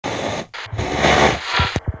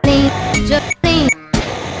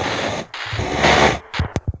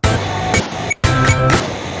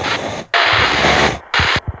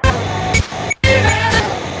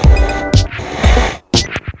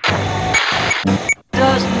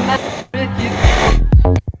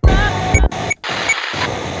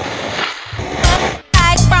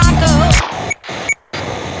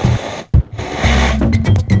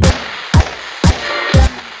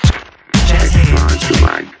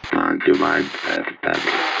mind FM.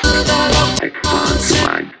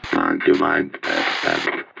 Expand your mind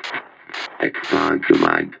FM. Expand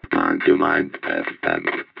your mind FM.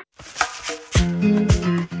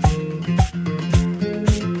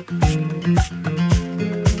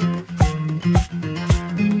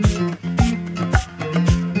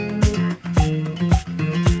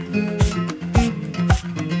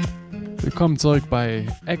 Willkommen zurück bei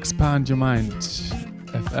Expand Your Mind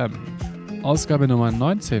FM, Ausgabe Nummer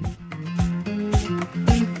 19.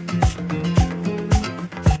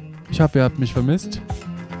 Ich hoffe, ihr habt mich vermisst.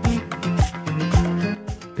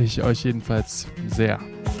 Ich euch jedenfalls sehr.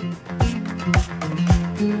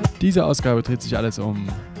 Diese Ausgabe dreht sich alles um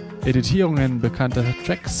Editierungen bekannter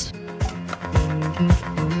Tracks.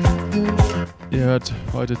 Ihr hört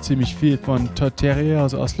heute ziemlich viel von Todd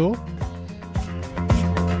aus Oslo,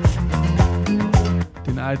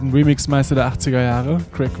 den alten Remixmeister der 80er Jahre,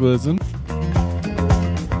 Craig Wilson,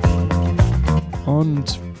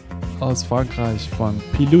 und aus Frankreich von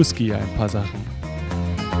Piluski ein paar Sachen.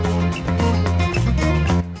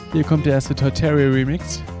 Hier kommt der erste Todd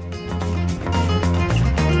Remix.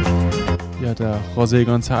 Hier hat der José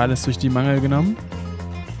González durch die Mangel genommen.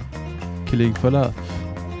 Killing for Love.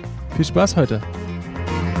 Viel Spaß heute!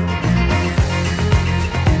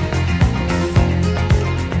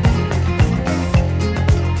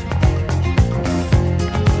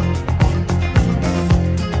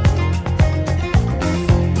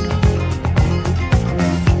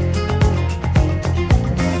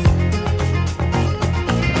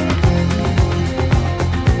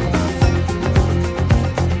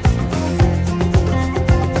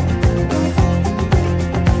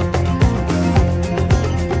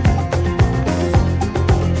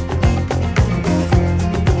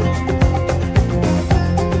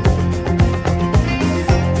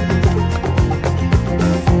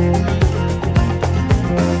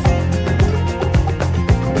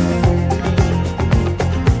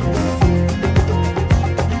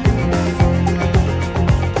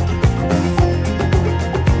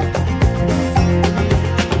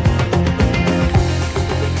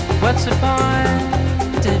 What's the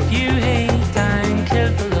point if you hate and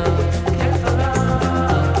kill for love?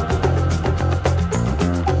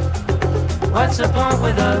 What's the point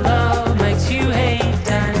with a love makes you hate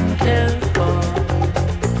and kill for?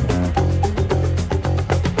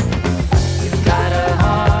 You've got a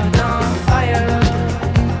heart on fire,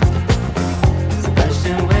 it's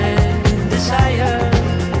bursting with desire.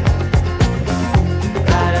 You've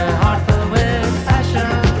got a heart filled with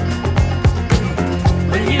passion.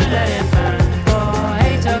 Will you let it burn for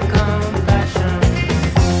hate or compassion?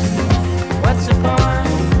 What's the point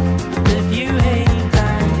if you hate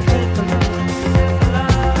and kill for love?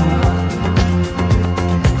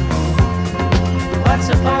 What's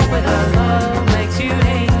the point with a love makes you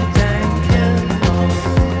hate and kill for?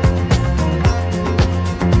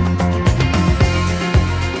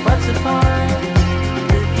 What's the point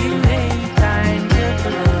if you hate and kill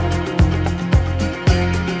for love?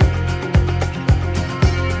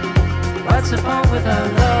 What's the point with a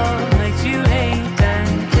love makes you hate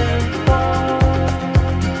and kill for?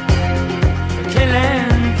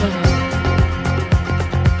 Killing for love.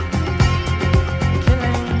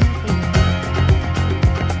 Killing for love.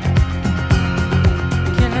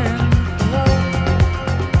 Killing for love.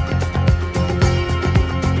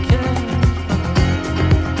 Killing for love.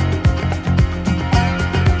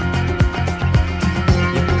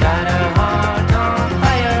 You've got a heart on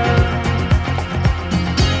fire,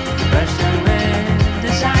 bursting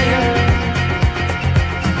with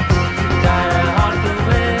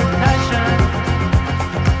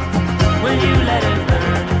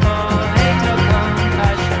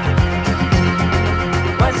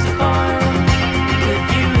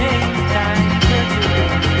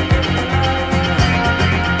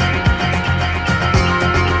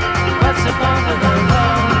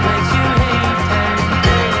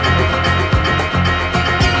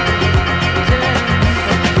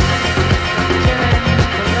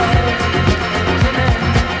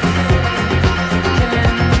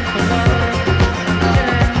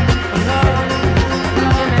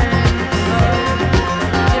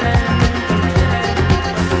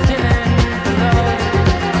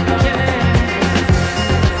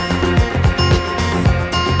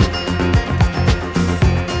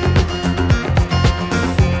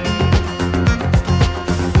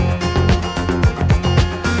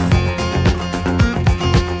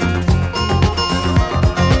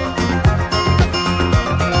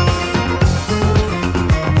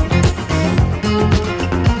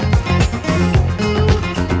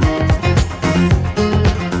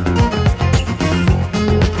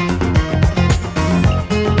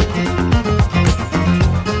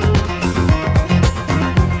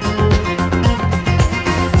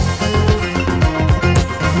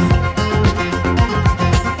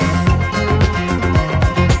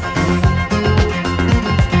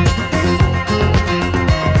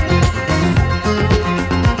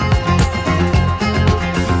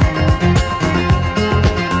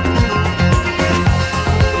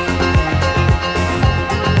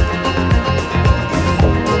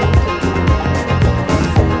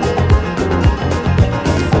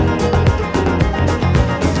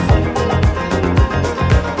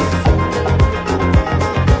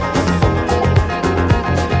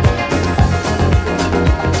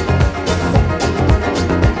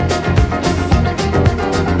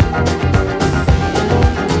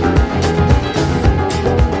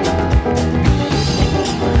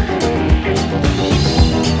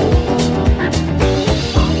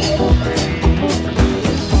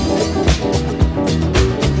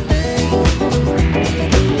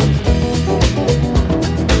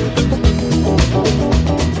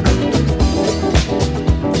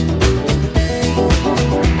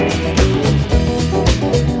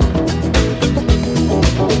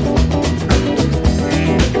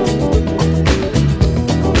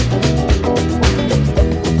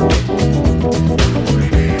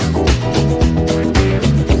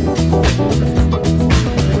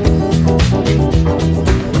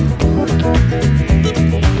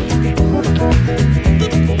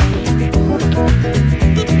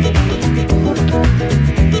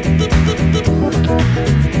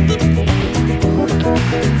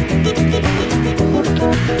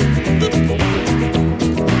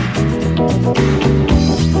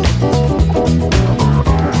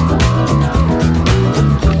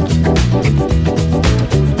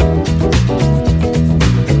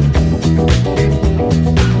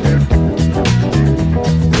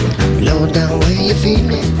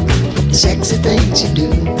baby, the sexy things you do.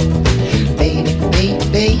 Baby, baby,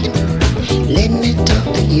 baby, let me talk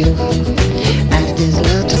to you. I just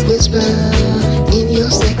love to whisper in your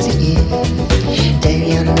sexy ear. Tell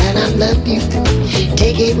you that I love you,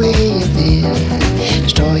 take it where you feel.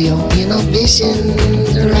 Destroy your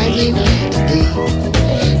inhibitions, right here today.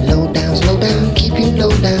 Slow down, keep you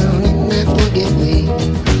low down in that forget way.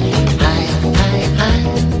 High, high, high,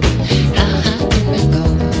 how high can we go?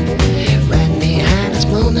 Ride me high this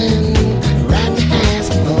morning, ride me high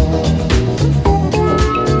some more.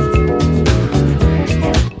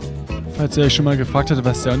 Falls ihr euch schon mal gefragt habt,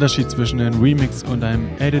 was der Unterschied zwischen einem Remix und einem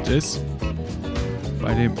Edit ist,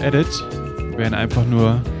 bei dem Edit werden einfach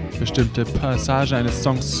nur bestimmte Passagen eines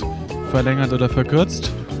Songs verlängert oder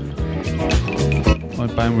verkürzt.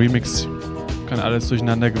 Und beim Remix kann alles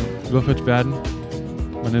durcheinander gewürfelt werden.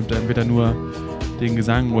 Man nimmt entweder nur den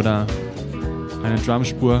Gesang oder eine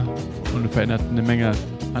Drumspur und verändert eine Menge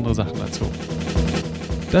andere Sachen dazu.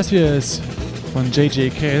 Das hier ist von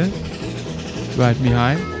J.J. Cale, Ride Me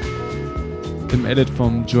High, im Edit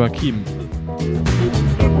von Joachim.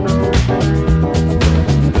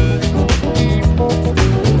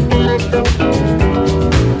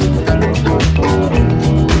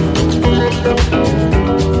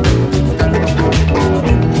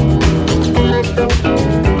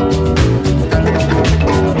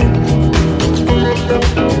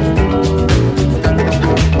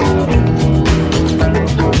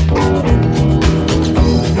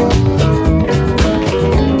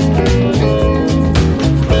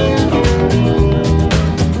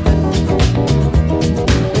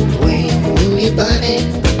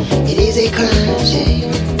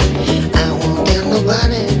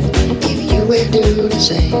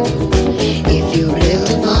 If you live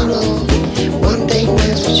tomorrow, one thing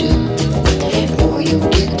that's for sure. The more you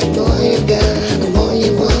get, the more you got, the more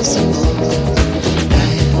you want some more.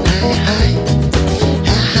 High, high, high,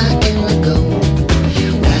 how high can we go?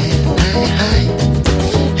 High, high, high,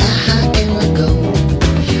 how high can we go?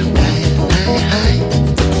 High, high, high,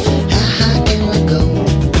 how high can we go?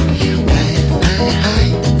 High, high,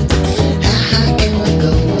 high, how high can we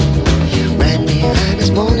go? Ride me high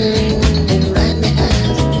this morning.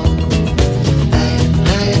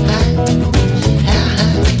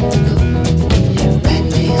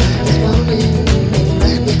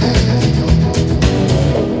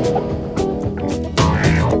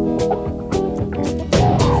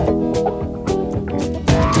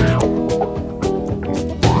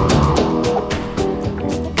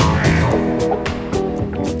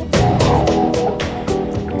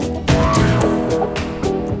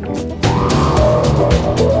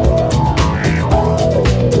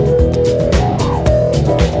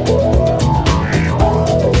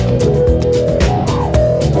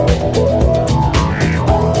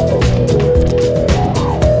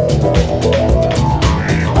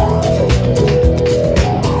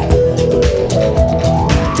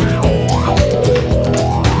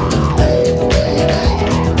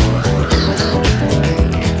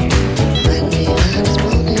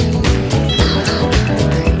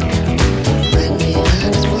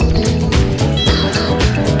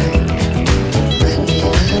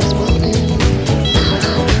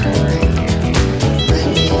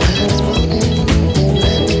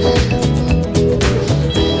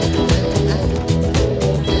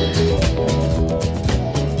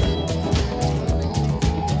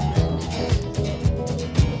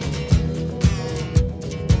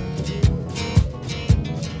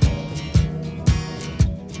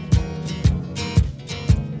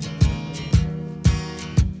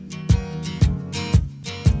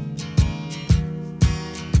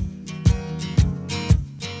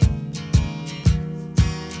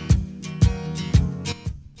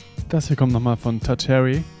 Das hier kommt nochmal von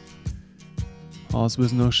Tateri aus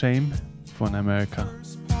With No Shame von America.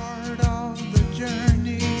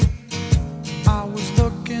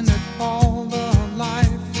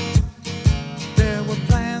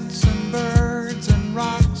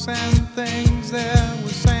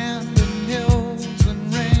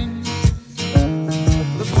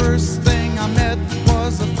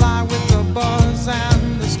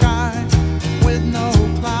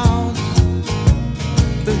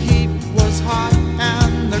 Hot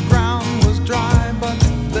and the ground was dry, but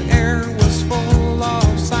the air was full of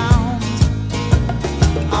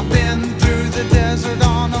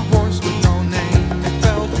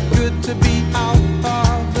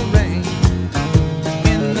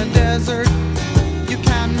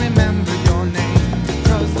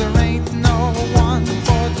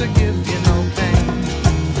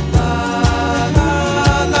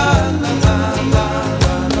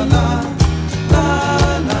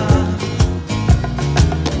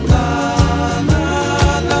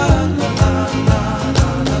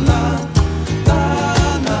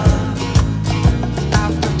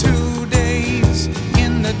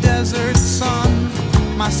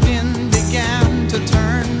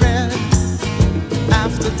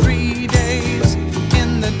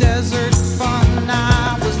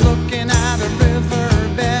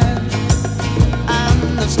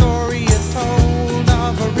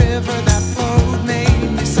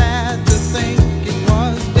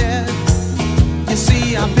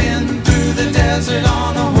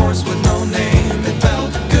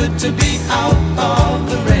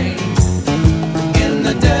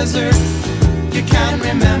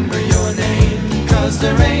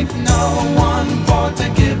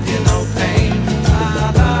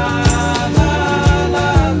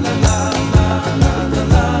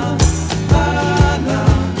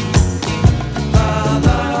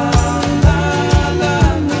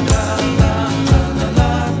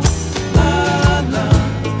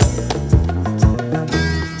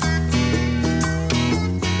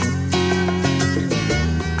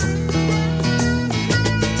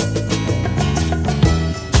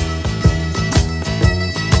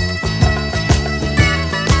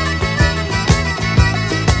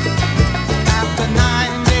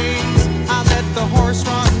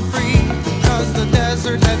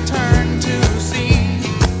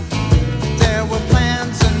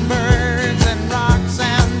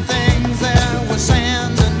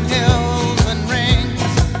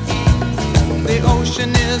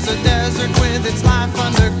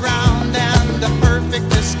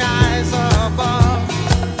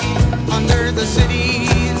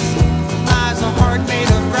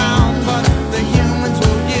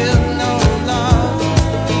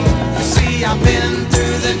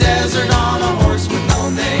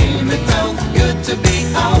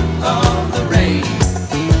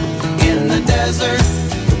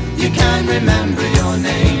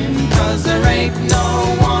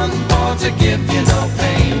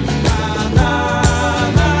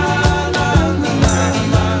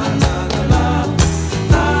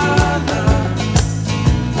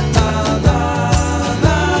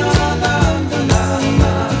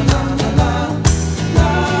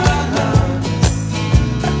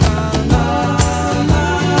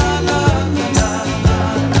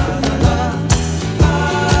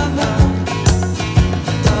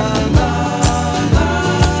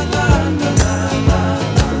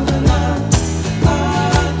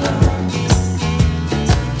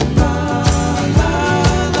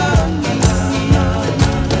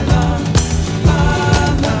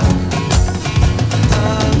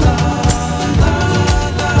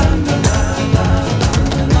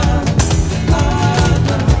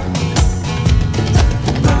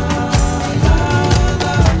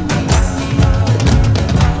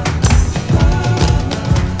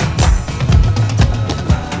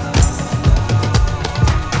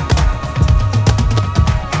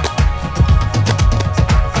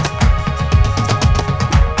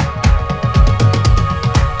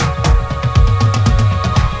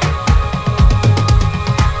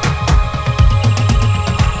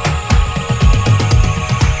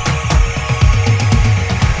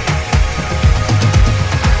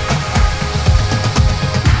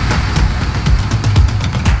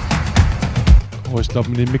Ich glaube,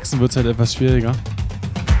 mit dem Mixen wird es halt etwas schwieriger.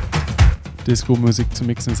 Disco-Musik zu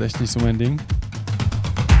mixen ist echt nicht so mein Ding.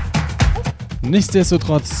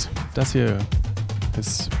 Nichtsdestotrotz, das hier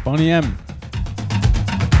ist Bonnie M.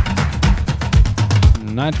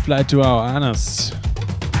 Night Flight to Our Anus.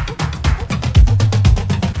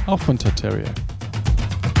 Auch von Tartaria.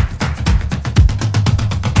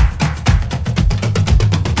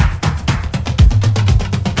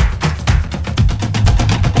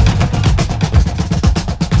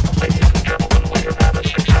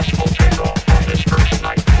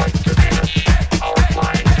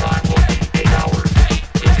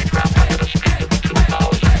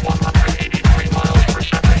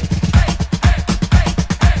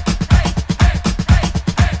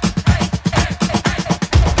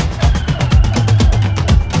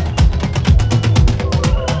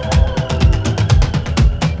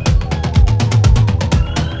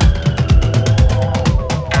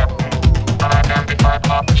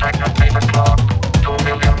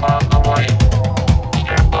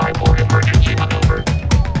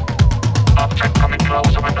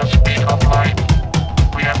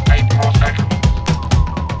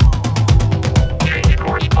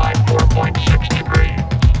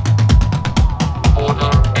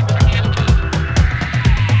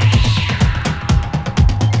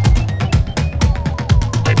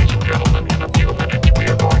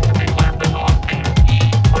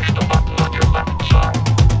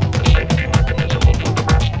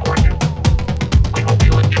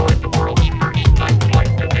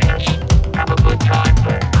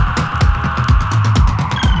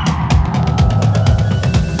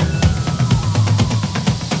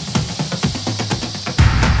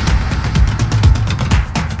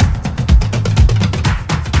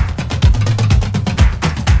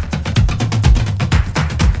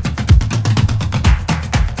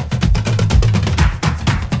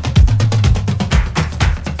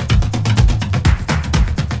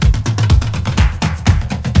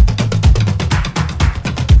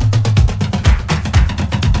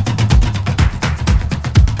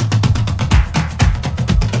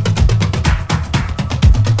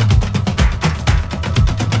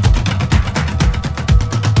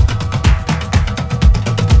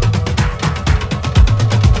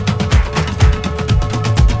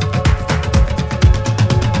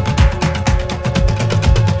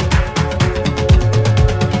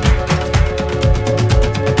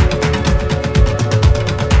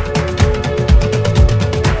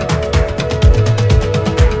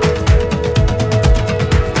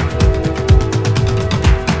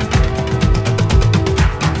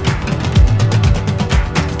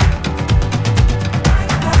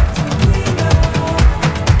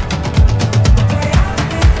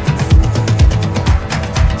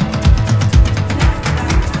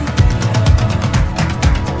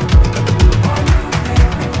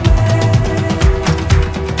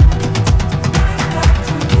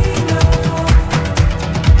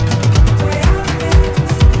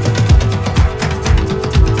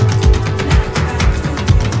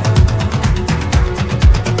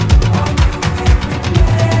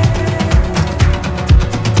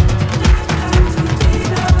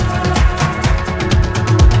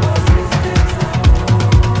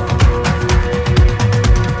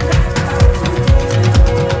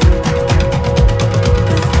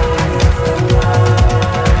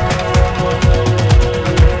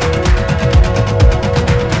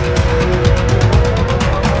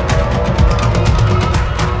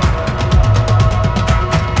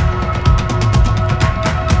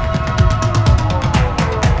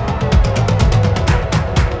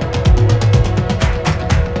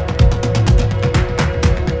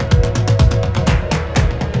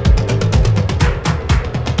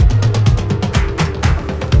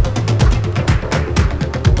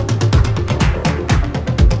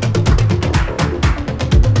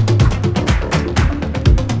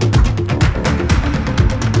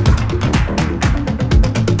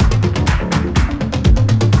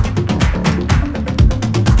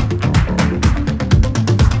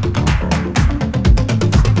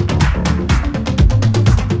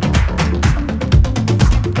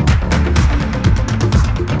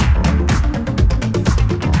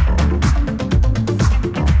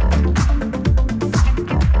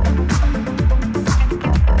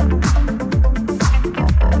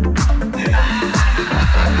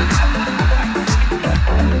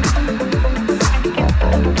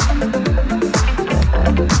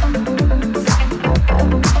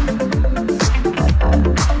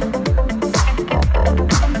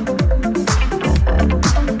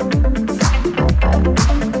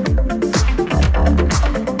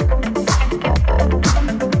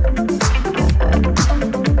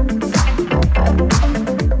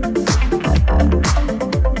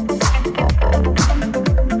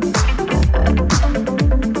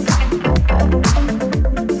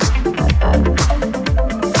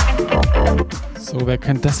 wer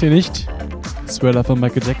kennt das hier nicht? Thriller von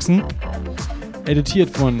Michael Jackson. Editiert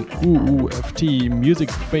von UUFT Music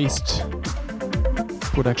Based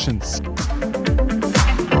Productions.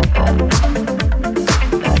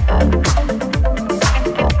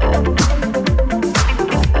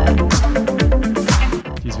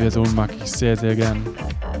 Diese Version mag ich sehr, sehr gern.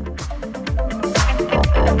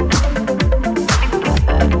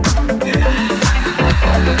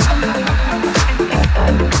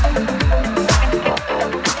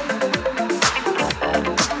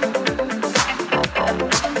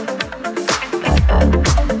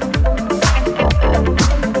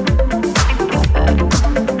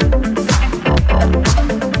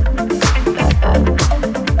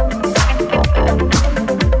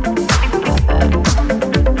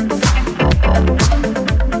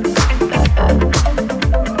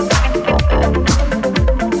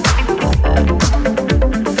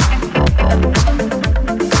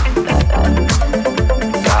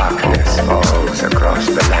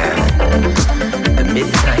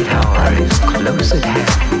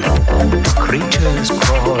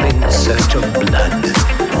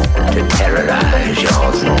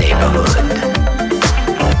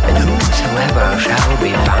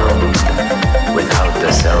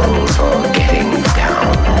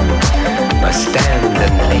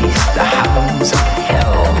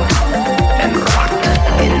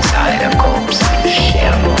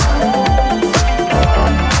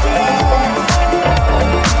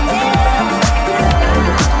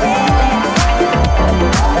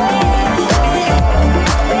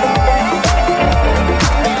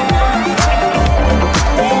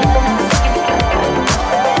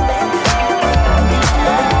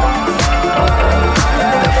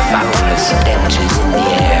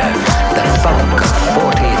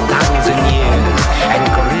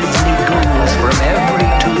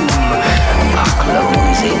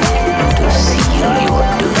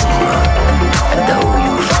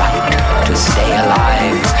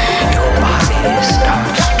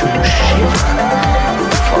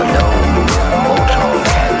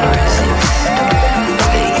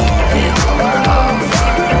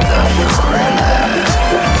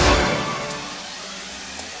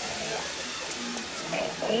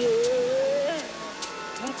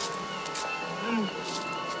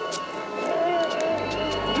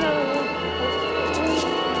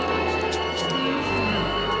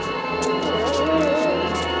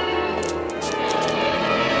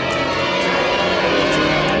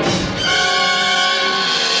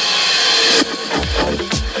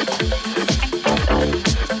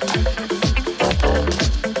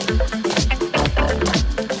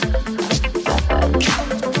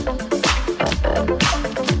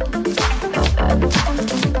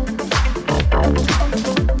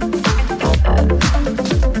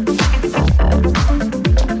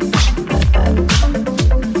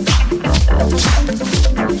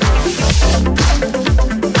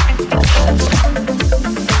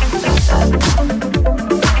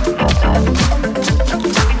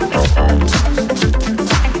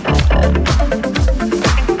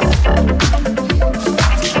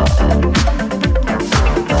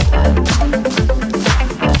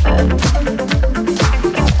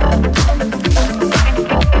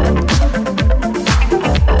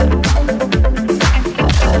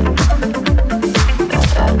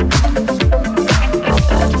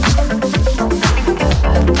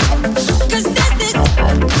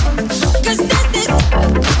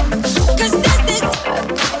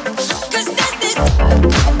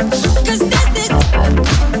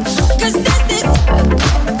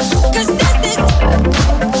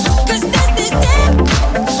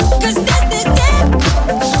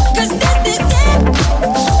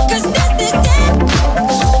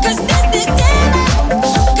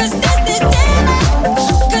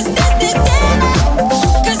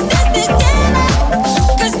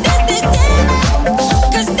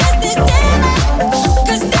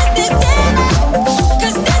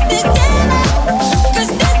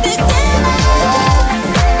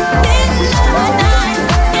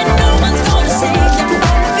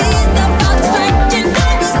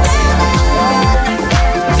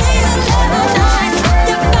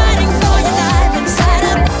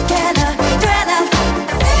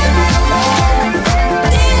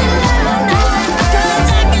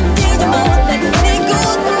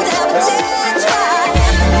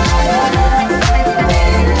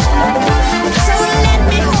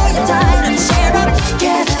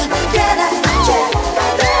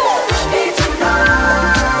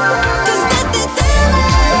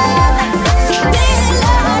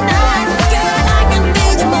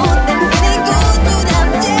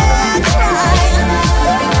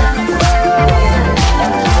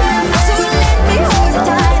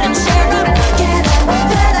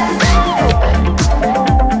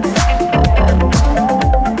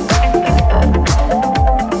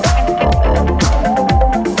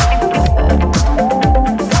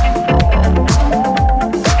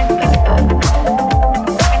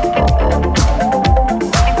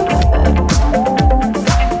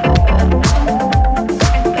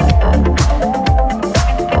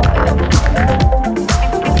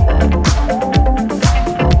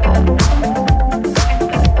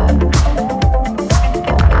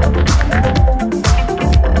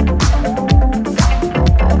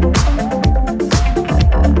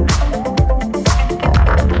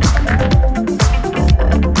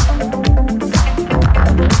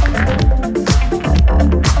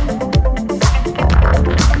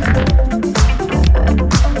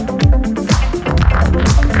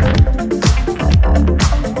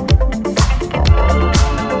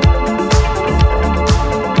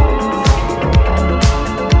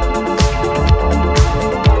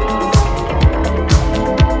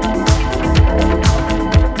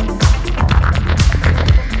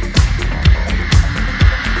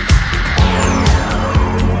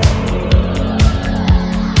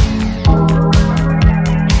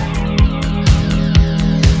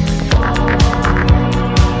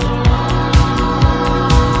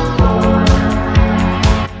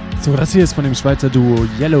 So, das hier ist von dem Schweizer Duo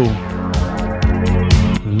Yellow.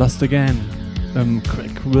 Lost Again.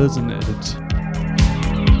 Craig Wilson Edit.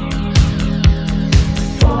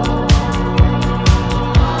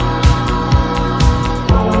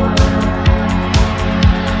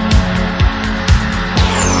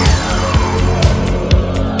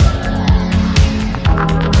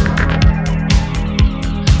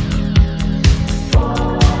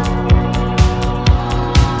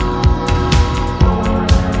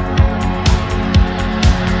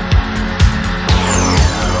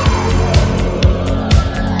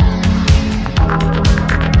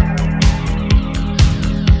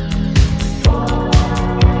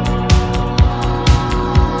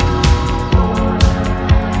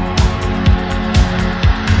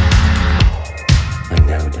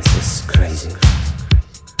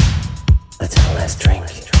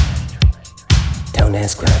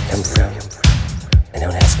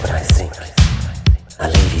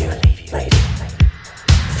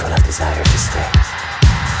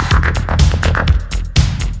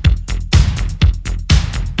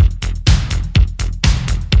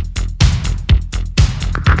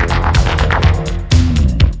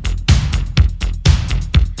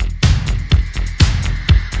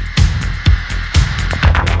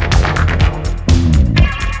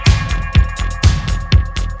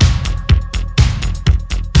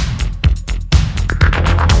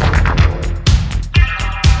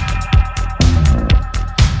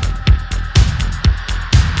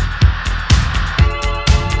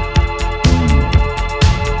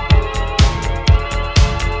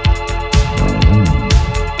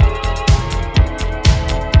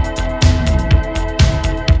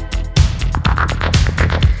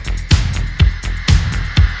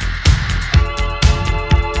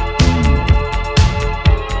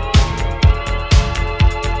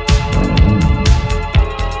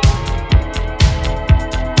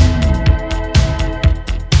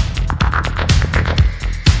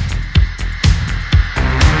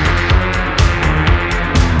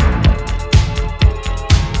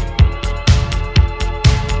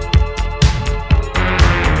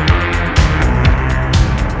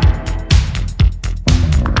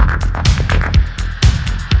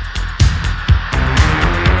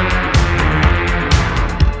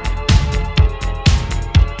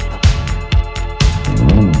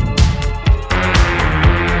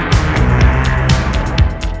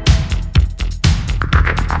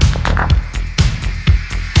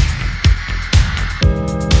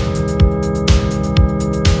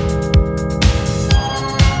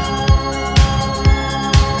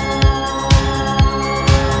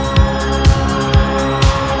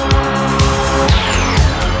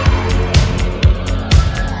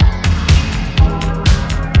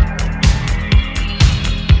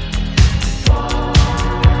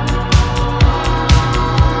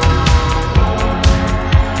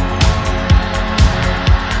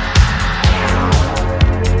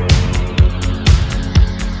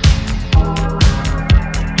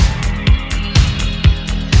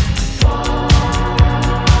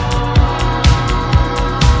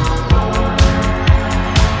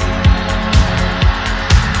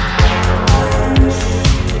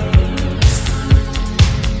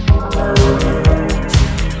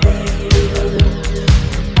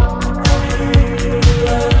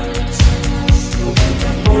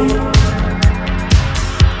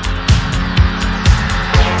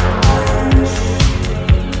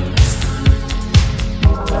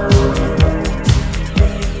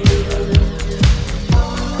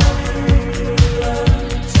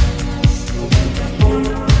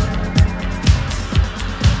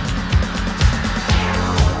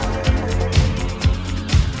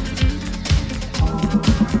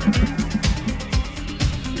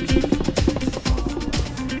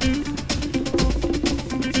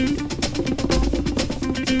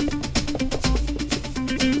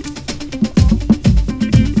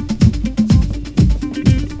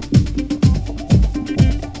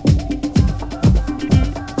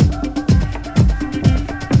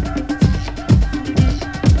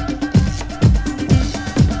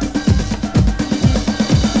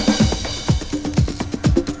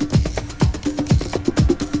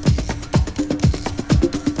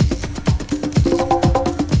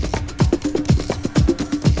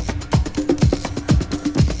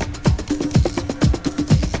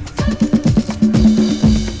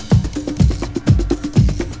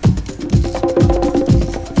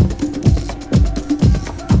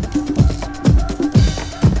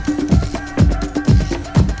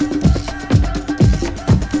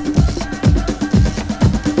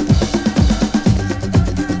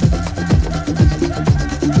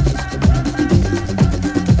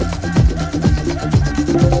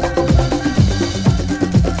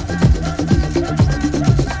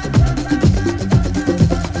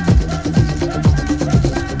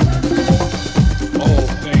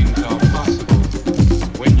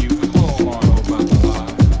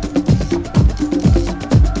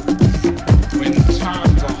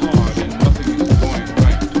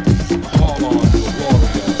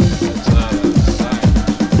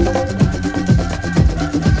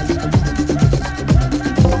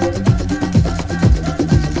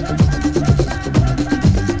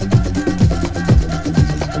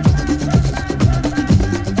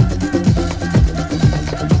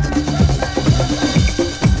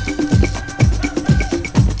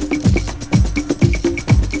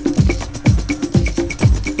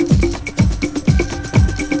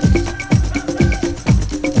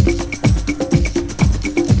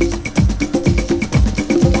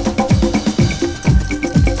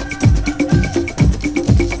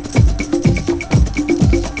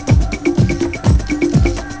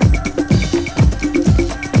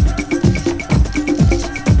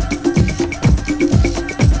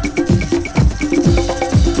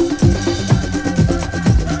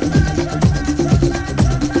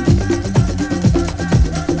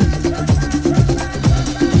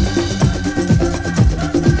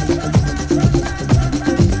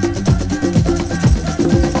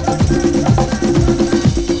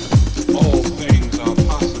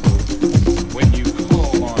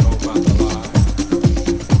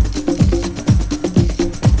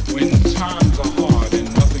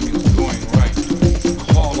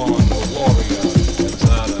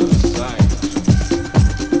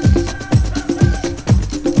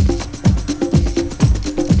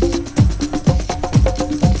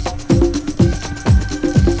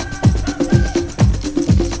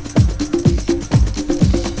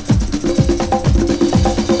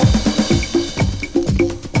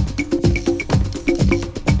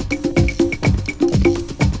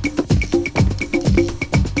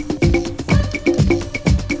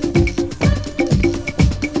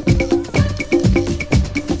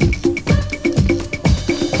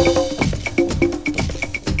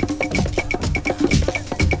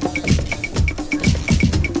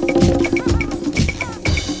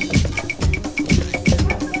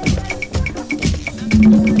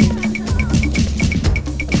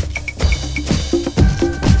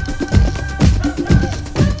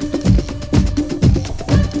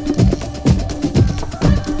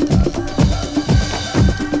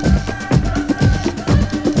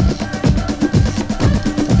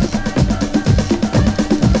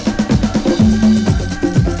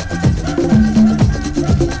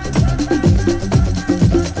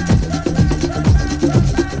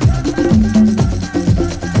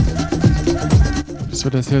 So,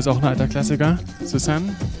 das hier ist auch ein alter Klassiker.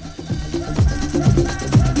 Susanne.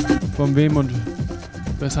 Von wem und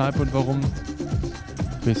weshalb und warum,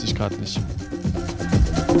 weiß ich gerade nicht.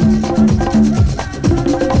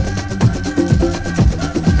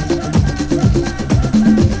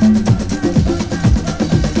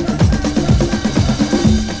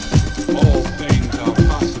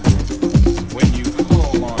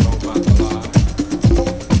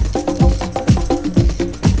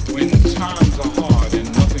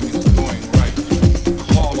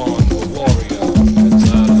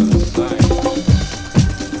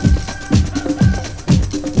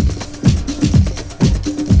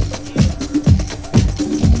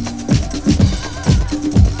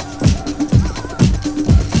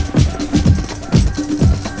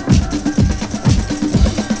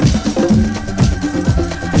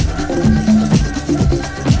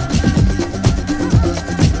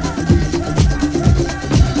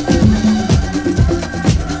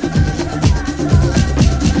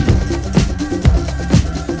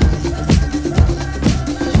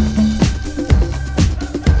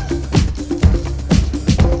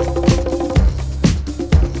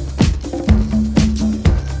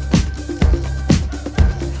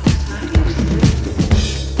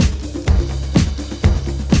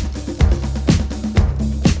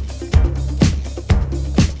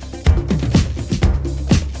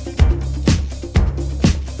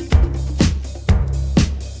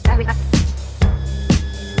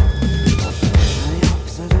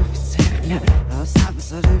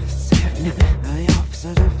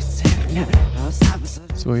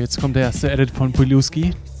 So, jetzt kommt der erste Edit von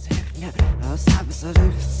Poluski.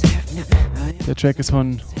 Der Track ist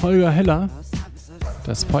von Holger Heller.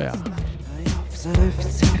 Das Feuer.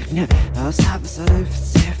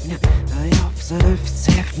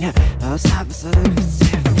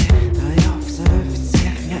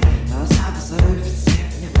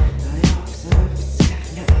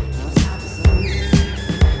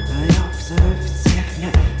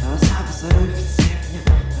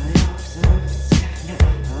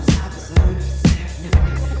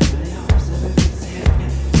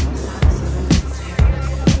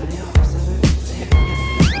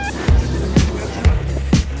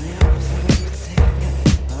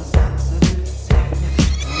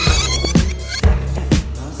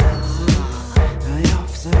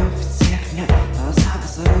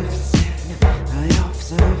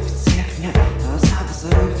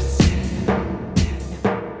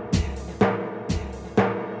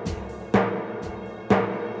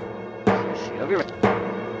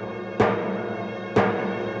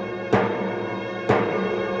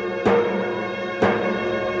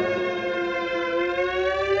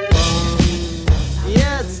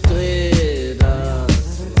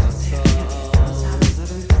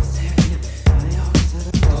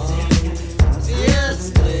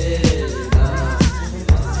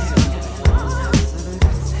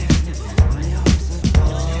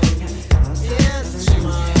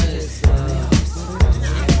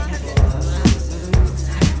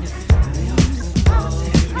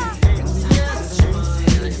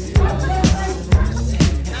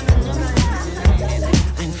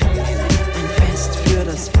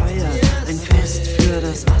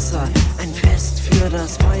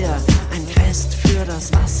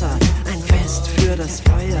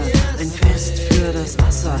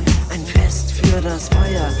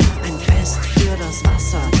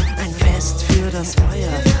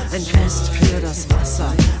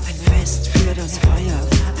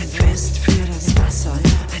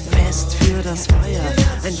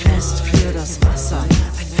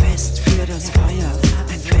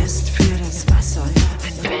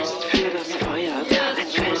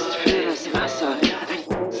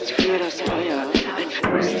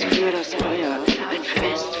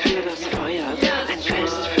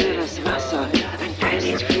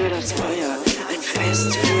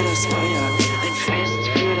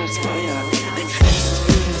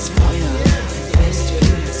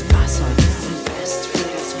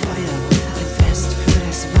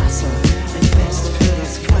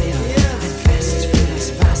 Fest für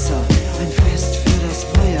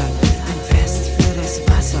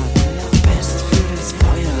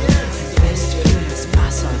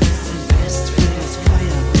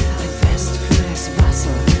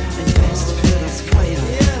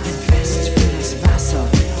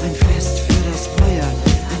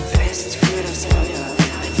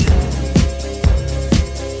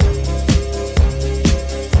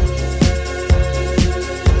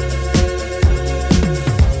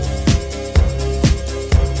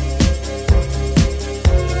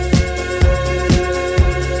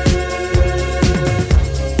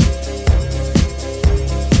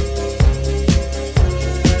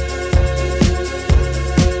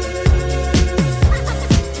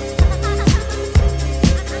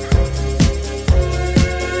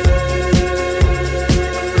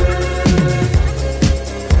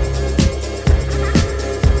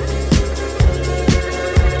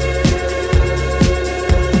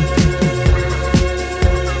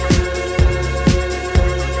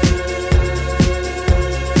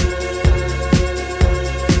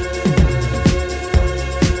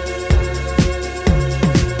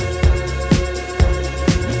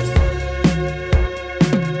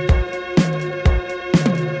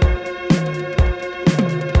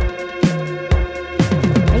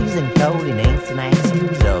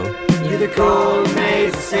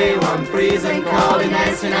one, freezing cold and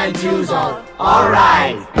dancing and choose all.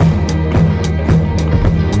 Alright.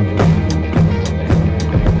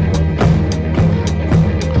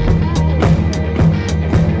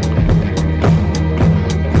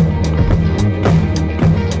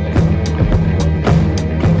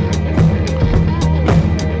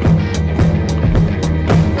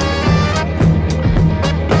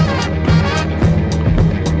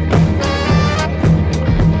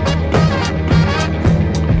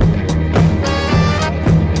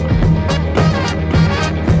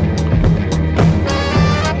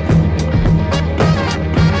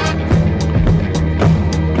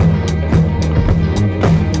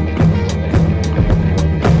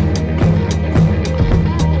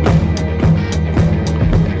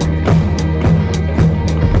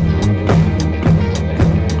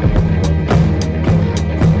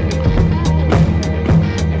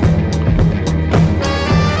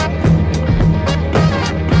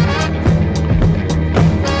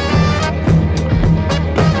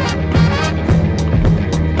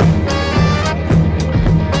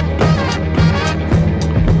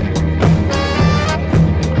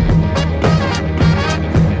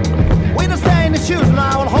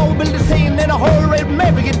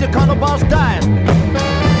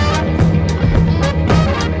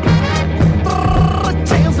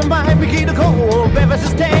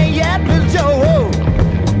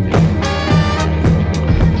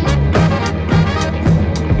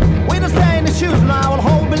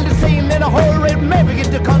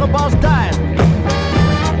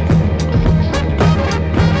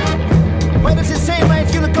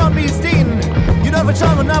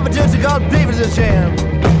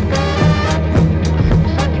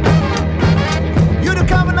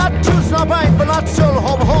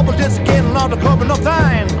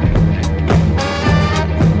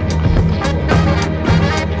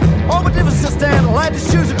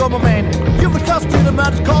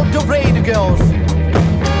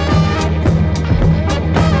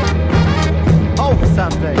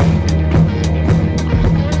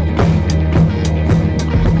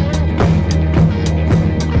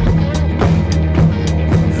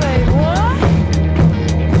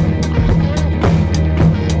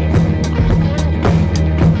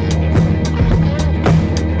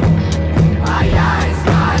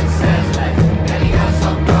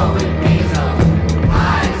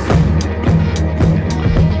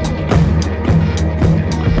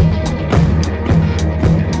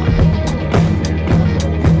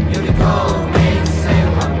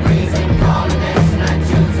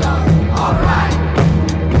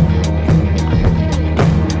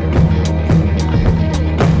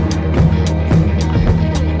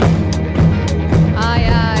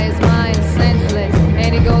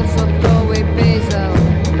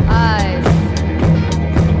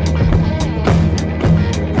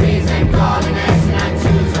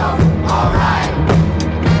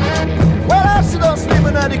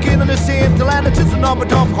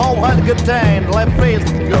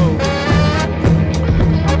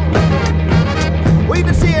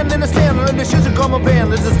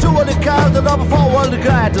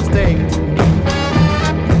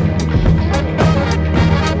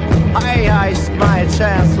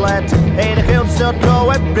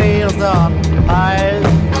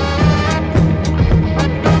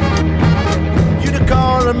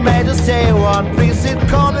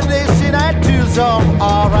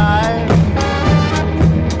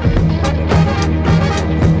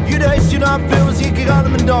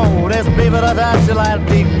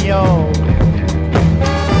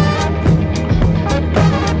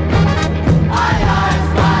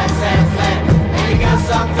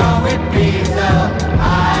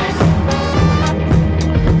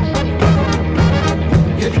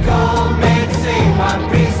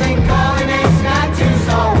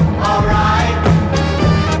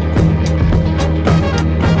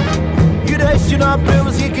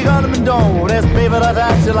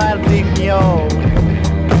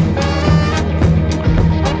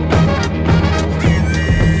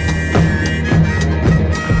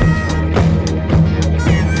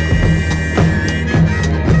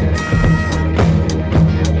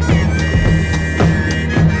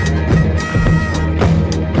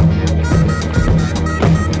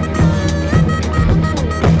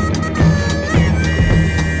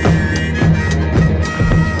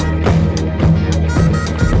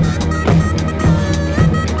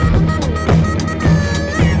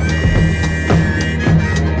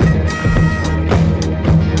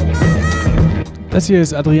 Das hier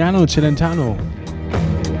ist Adriano Celentano.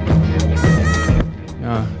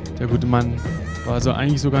 Ja, der gute Mann war also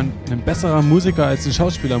eigentlich sogar ein besserer Musiker als ein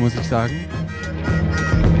Schauspieler, muss ich sagen.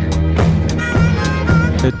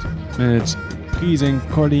 Mit mit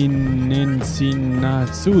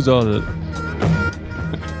Prisencholininsinazusol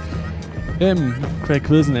im Craig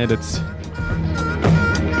Wilson Edit.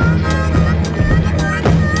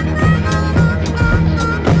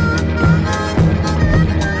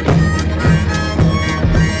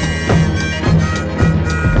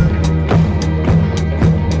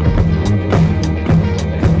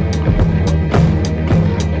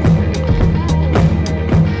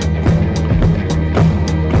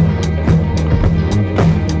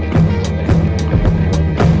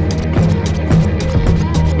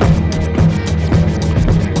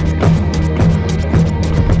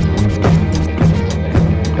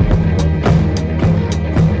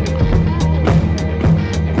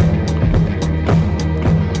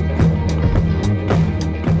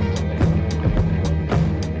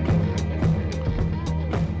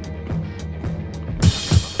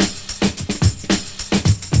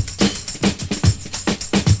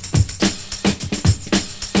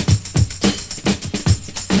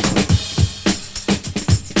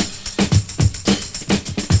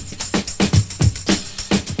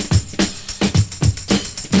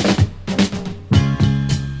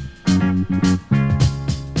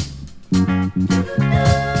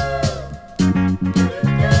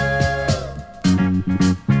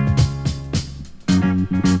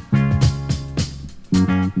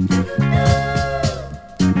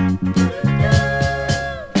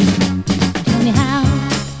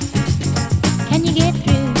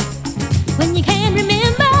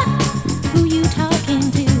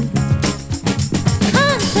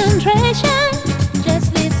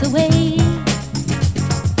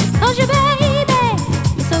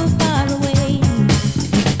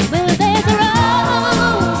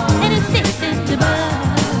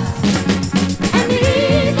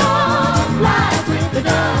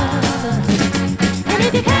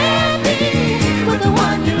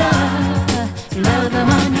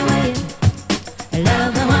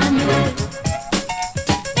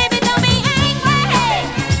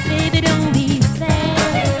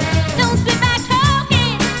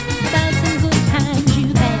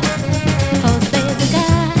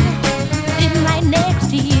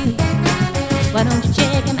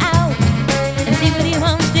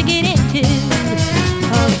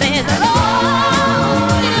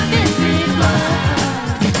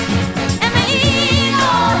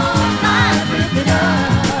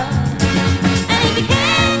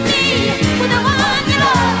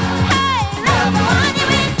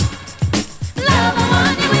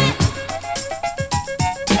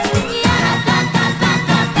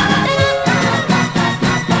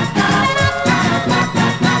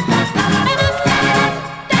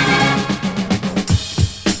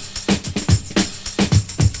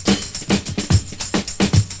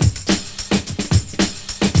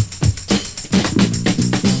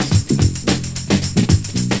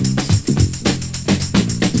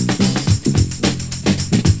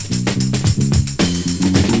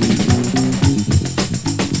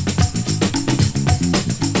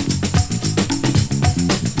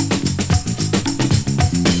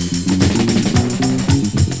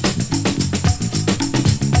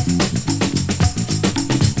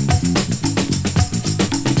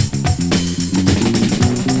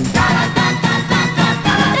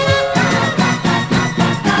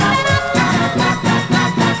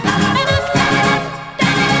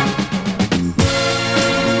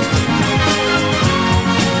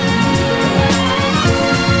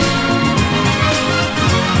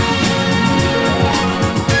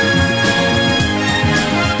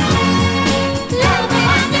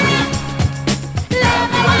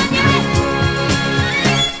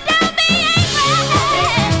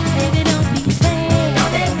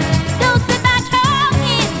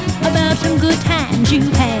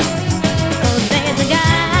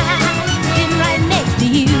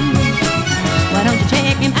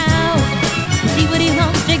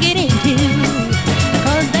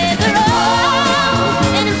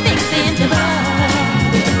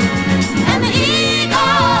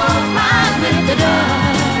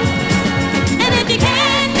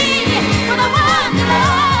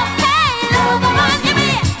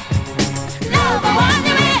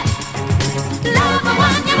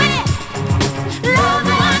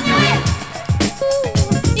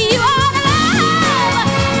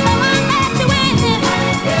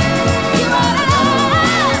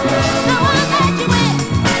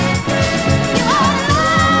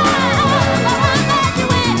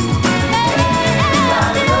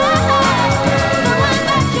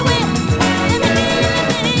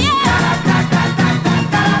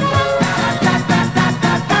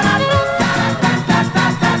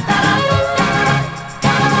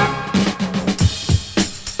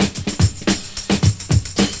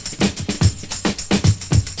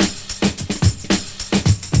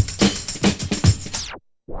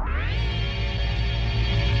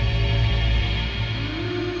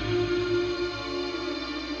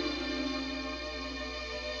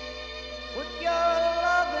 Put your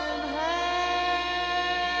loving hand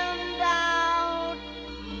out,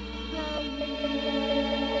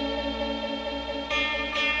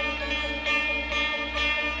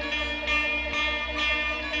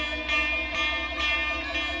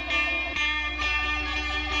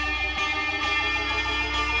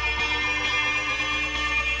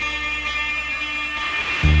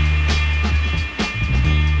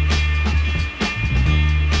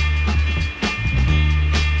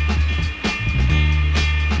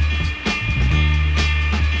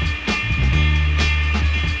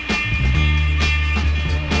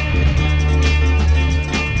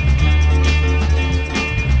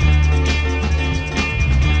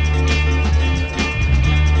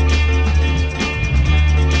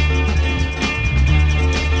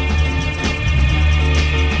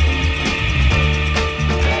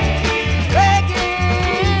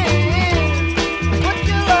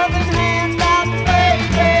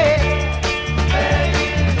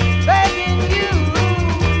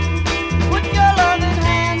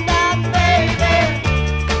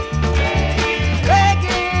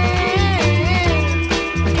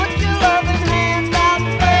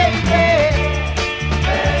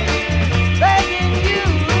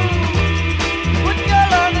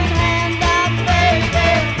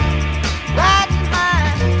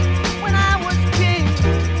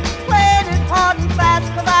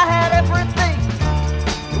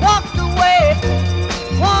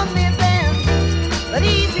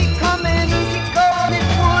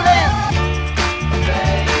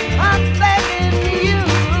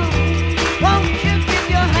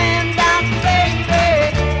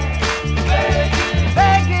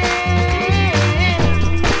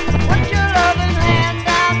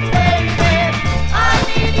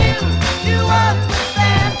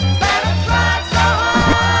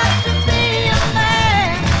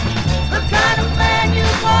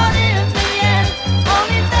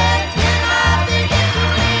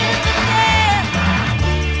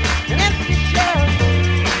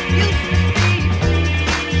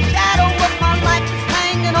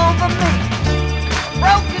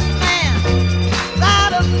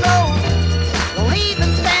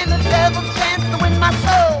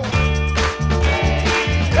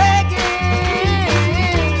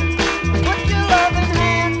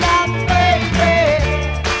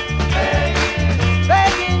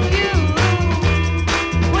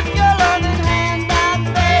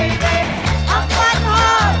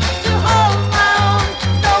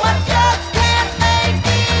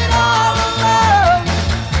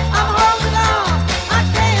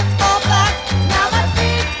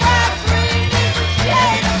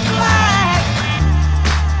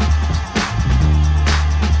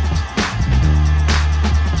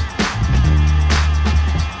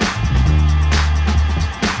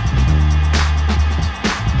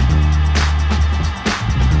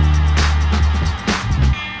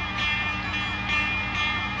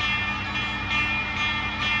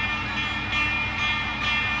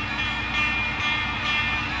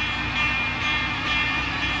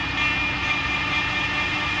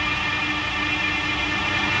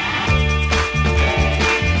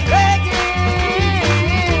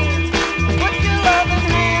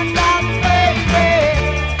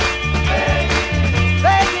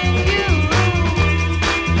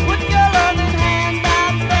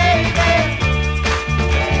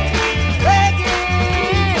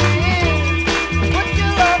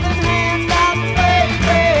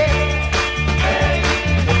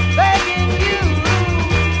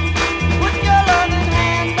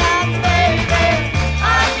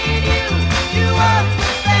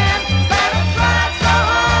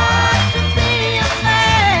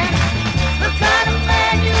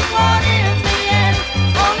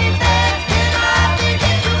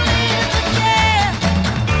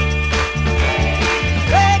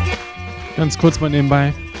 Ganz kurz mal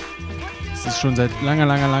nebenbei. Das ist schon seit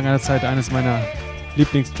langer Zeit eines meiner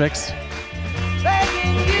Lieblingstracks.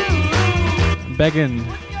 Beggin',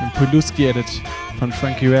 im Puluski Edit von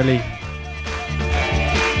Frankie Valli.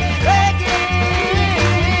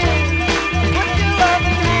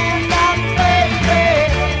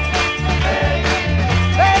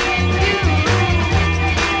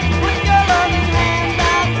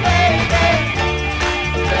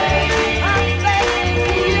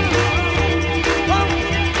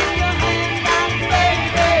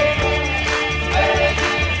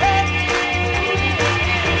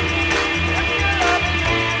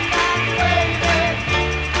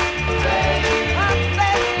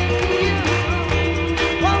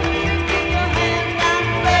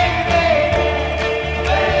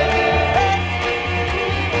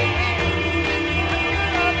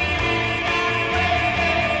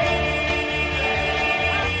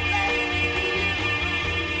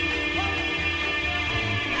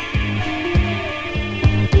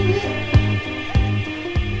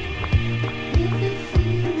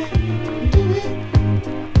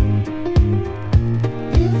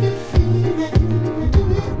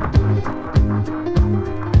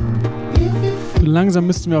 langsam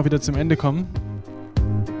müssten wir auch wieder zum Ende kommen.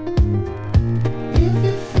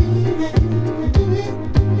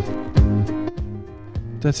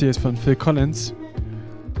 Das hier ist von Phil Collins.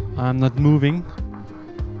 I'm Not Moving.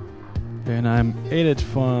 In einem Edit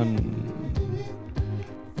von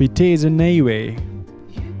Vitesse Neiway.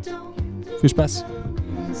 Viel Spaß.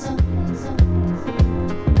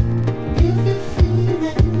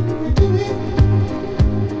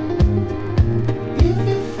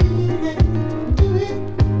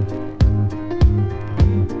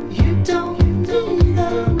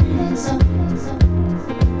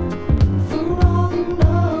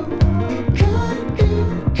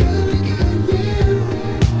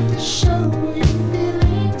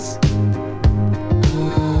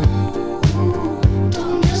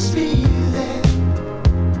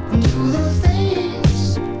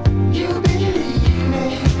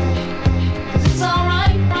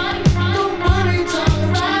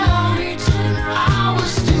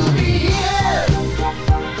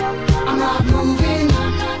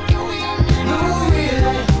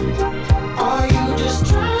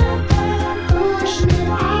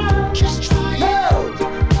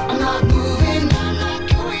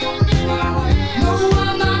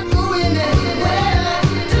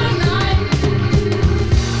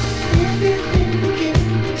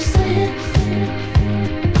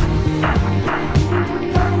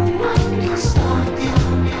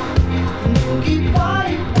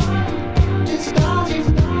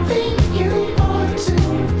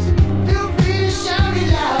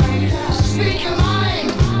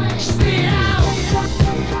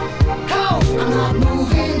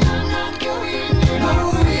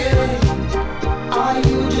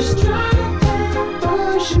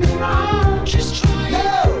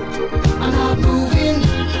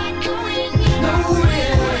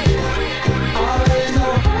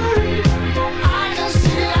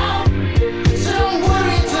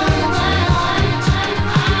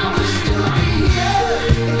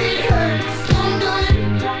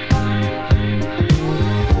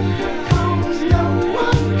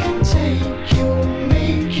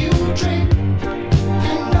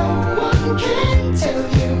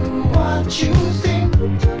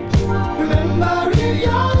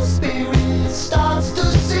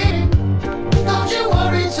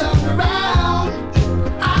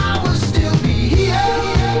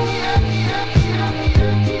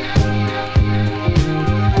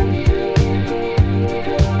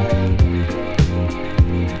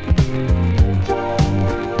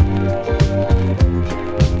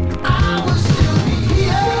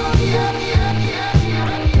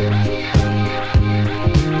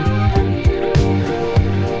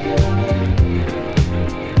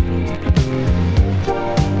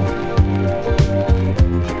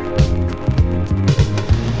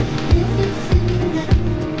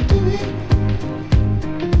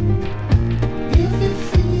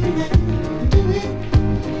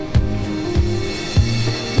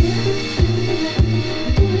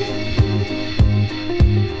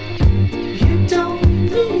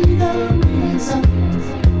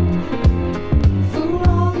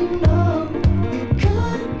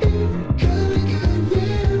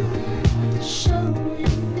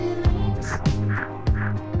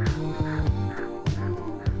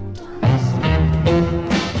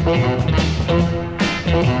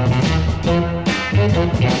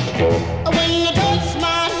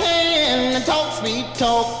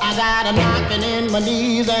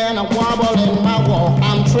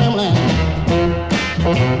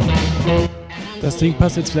 Das Ding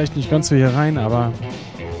passt jetzt vielleicht nicht ganz so hier rein, aber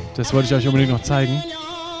das wollte ich euch unbedingt noch zeigen.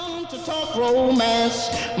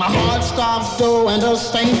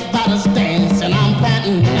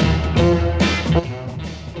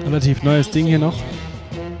 Relativ neues Ding hier noch.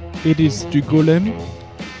 Edith du Golem,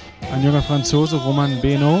 ein junger Franzose, Roman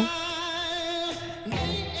Beno,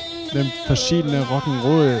 nimmt verschiedene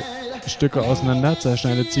Rock'n'Roll-Stücke auseinander,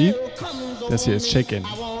 zerschneidet sie. Das hier ist Shakin'.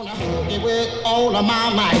 All of my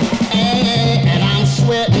might, and I'm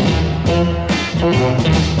sweating,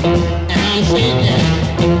 and I'm shaking.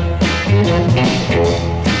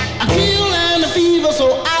 I feel the fever,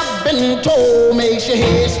 so I've been told, makes your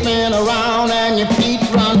head spin around and your feet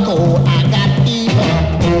run cold. I got fever,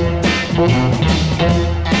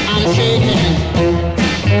 and I'm shaking.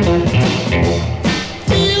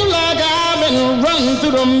 Feel like I've been running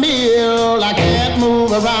through the mill. I can't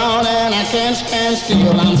move around and I can't stand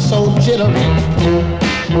still. I'm so jittery.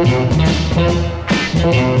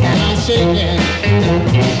 And I'm shaking.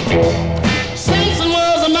 Samson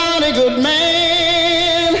was a mighty good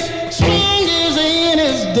man, strong as in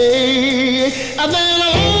his day. And then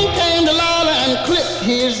along came Delilah and done clipped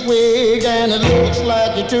his wig, and it looks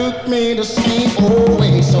like he took me the same old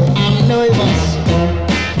way. So I'm nervous,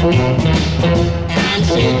 and I'm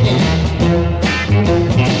shaking.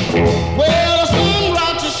 Well, the sun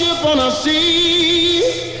rocks a ship on a sea,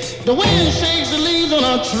 the wind shakes the leaves on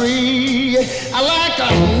a tree. I like a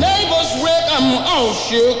neighbor's wreck, I'm all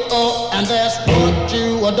shook up, and that's what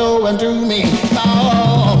you are doing to me.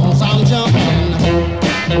 'Cause I'm jumping,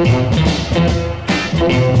 and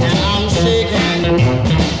I'm shaking, and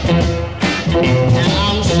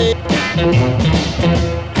I'm shaking, and I'm shaking,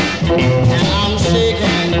 and I'm shaking.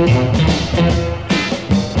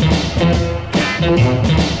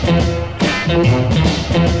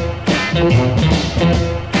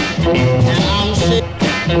 And I'm shaking, and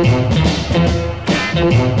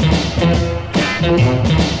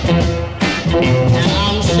I'm shaking, and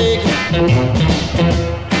I'm shaking, and I'm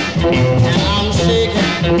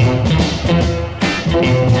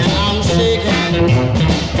shaking.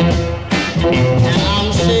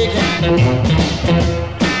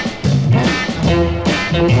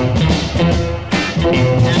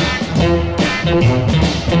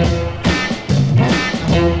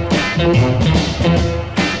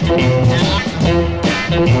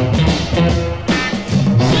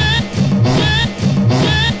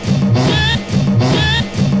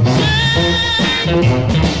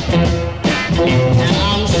 And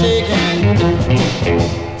I'm shaking,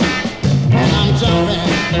 and I'm jumping,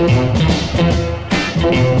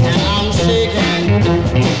 and I'm shaking,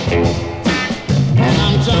 and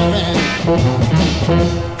I'm jumping,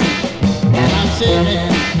 and I'm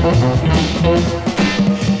shaking,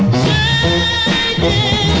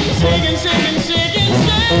 shaking, shaking, shaking, shaking,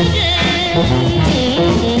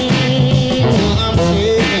 I'm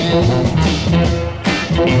shaking.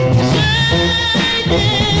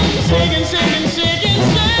 Shaking, shaking, shaking,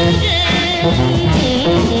 shaking.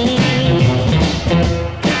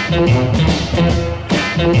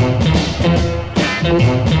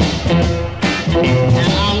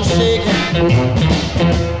 And I'm shaking, and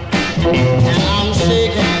I'm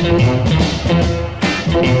shaking,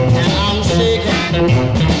 and I'm shaking.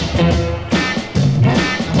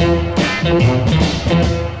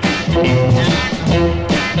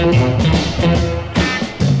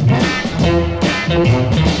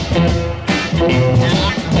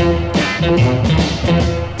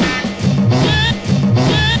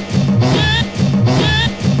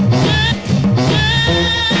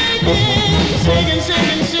 Shaking,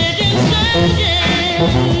 shaking, shaking, shaking.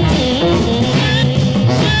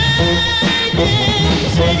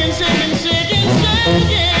 Shaking, shaking, shaking, shaking.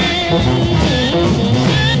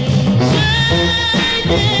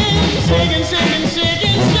 Shaking, shaking,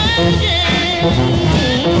 shaking, shaking.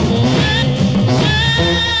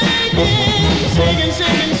 Shaking,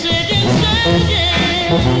 shaking, shaking, shaking.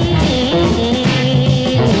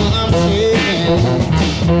 I'm shaking.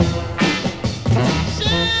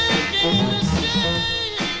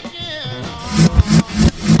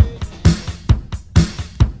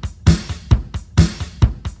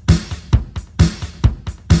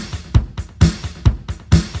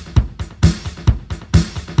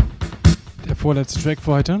 Der vorletzte Track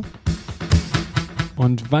für heute.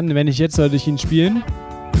 Und wann, wenn nicht jetzt, sollte ich ihn spielen?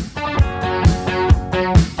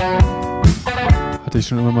 Hatte ich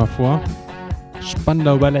schon immer mal vor.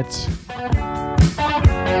 Spandau Ballett.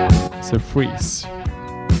 The Freeze.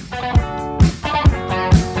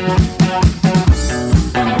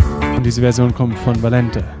 Und diese Version kommt von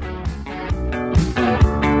Valente.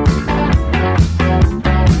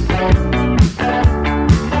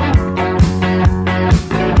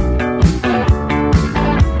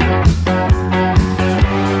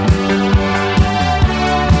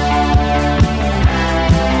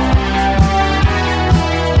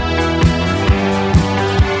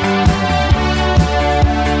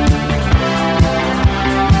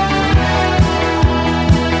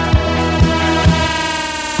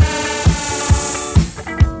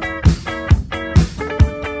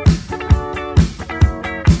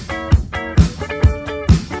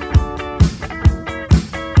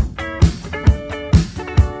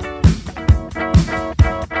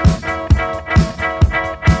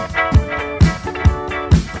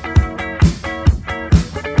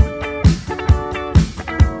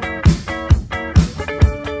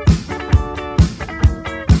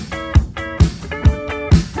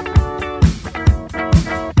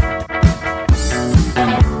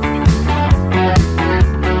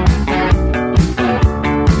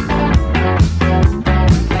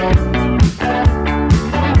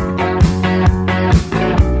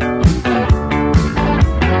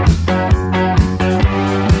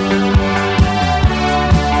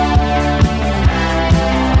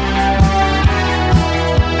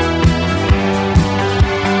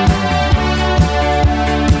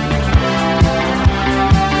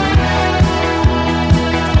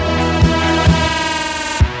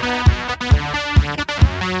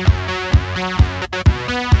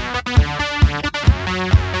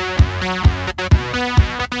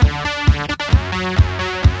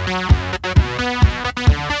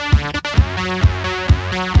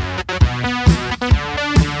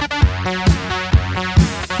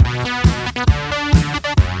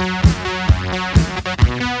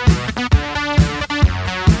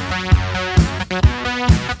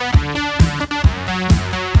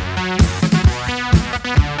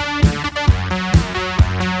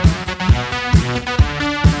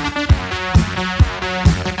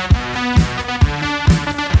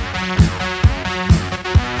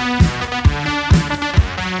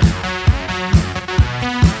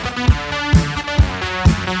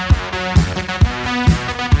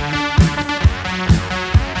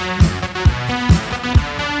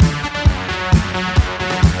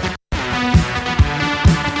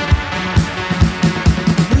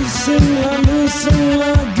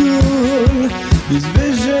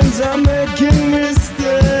 musicians are making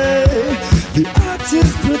mistakes. The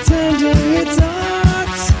artist pretending it's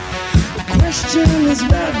art. The question is,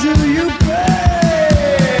 where do you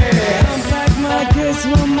pay? Unpack my case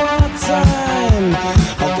one more time.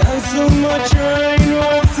 I've done so much rain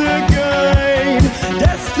once again.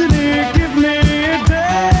 Destiny, give me a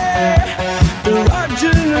day. The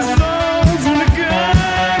Roger songs in the game.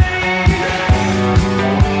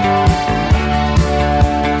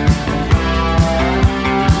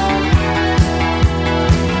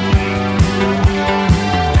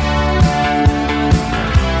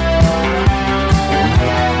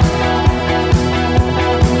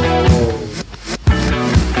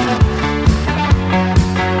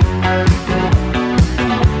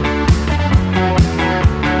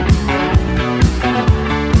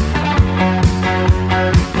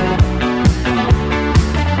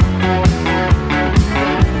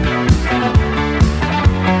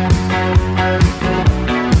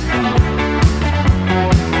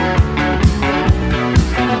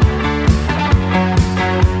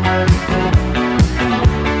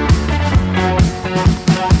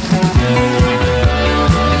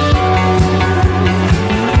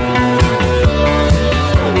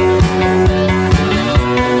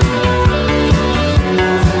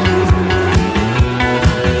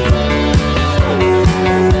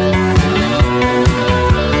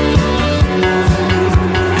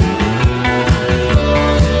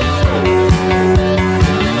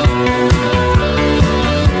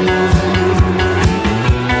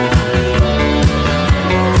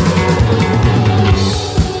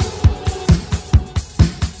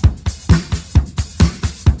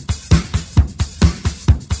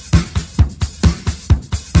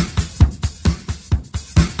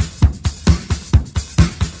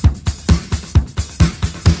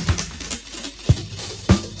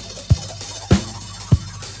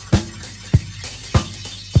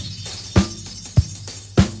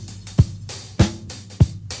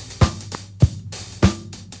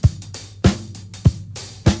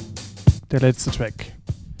 Der letzte Track.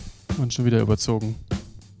 Und schon wieder überzogen.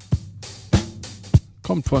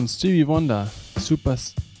 Kommt von Stevie Wonder.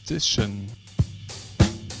 Superstition.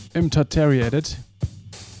 Im Todd Terry Edit.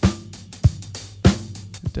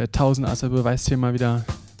 Der 1000-Asser beweist hier mal wieder,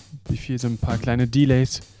 wie viel so ein paar kleine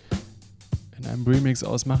Delays in einem Remix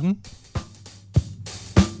ausmachen.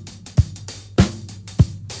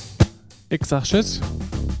 Ich sag Tschüss.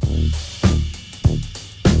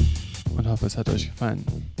 Und hoffe, es hat euch gefallen.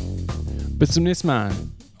 Bis zum nächsten Mal.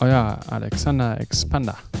 Euer Alexander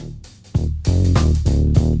Expander.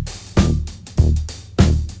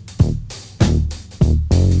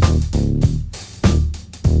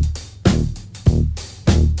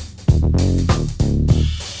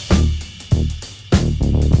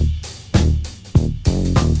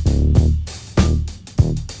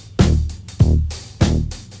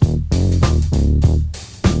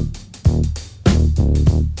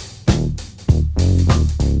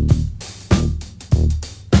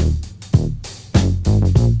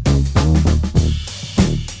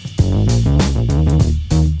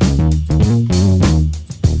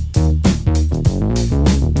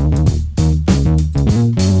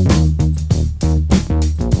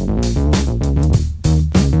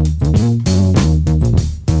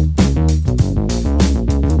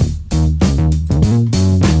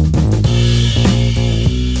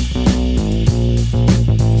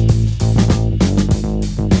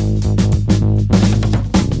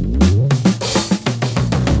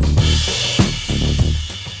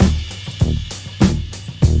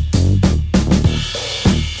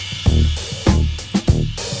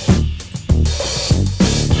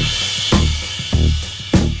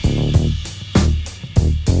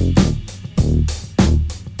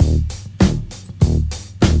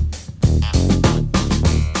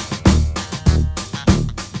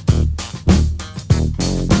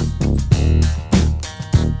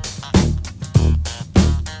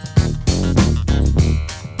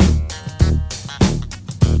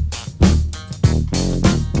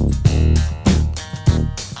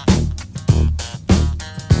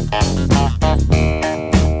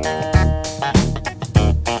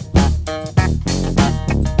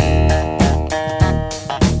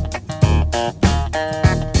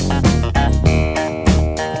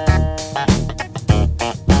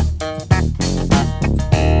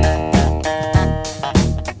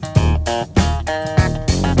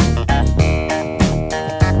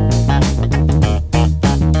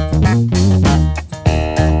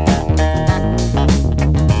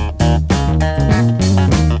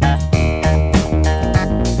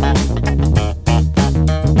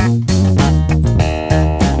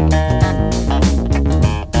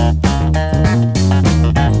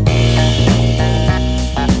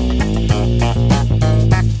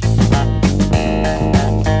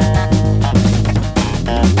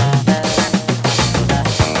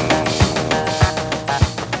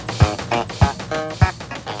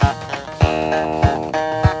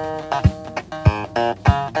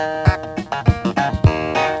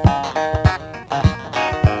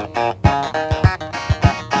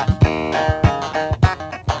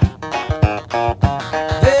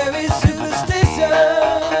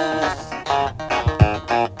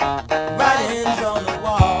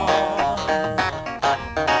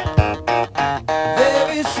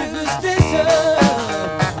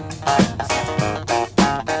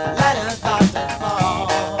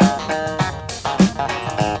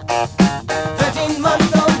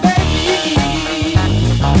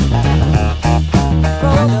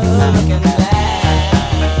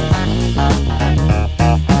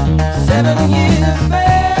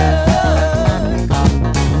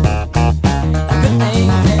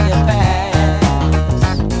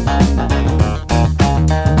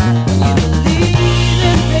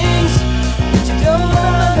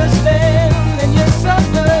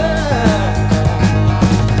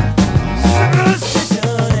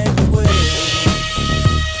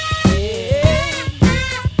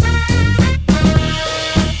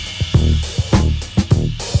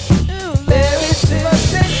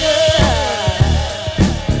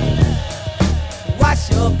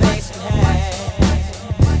 your face and have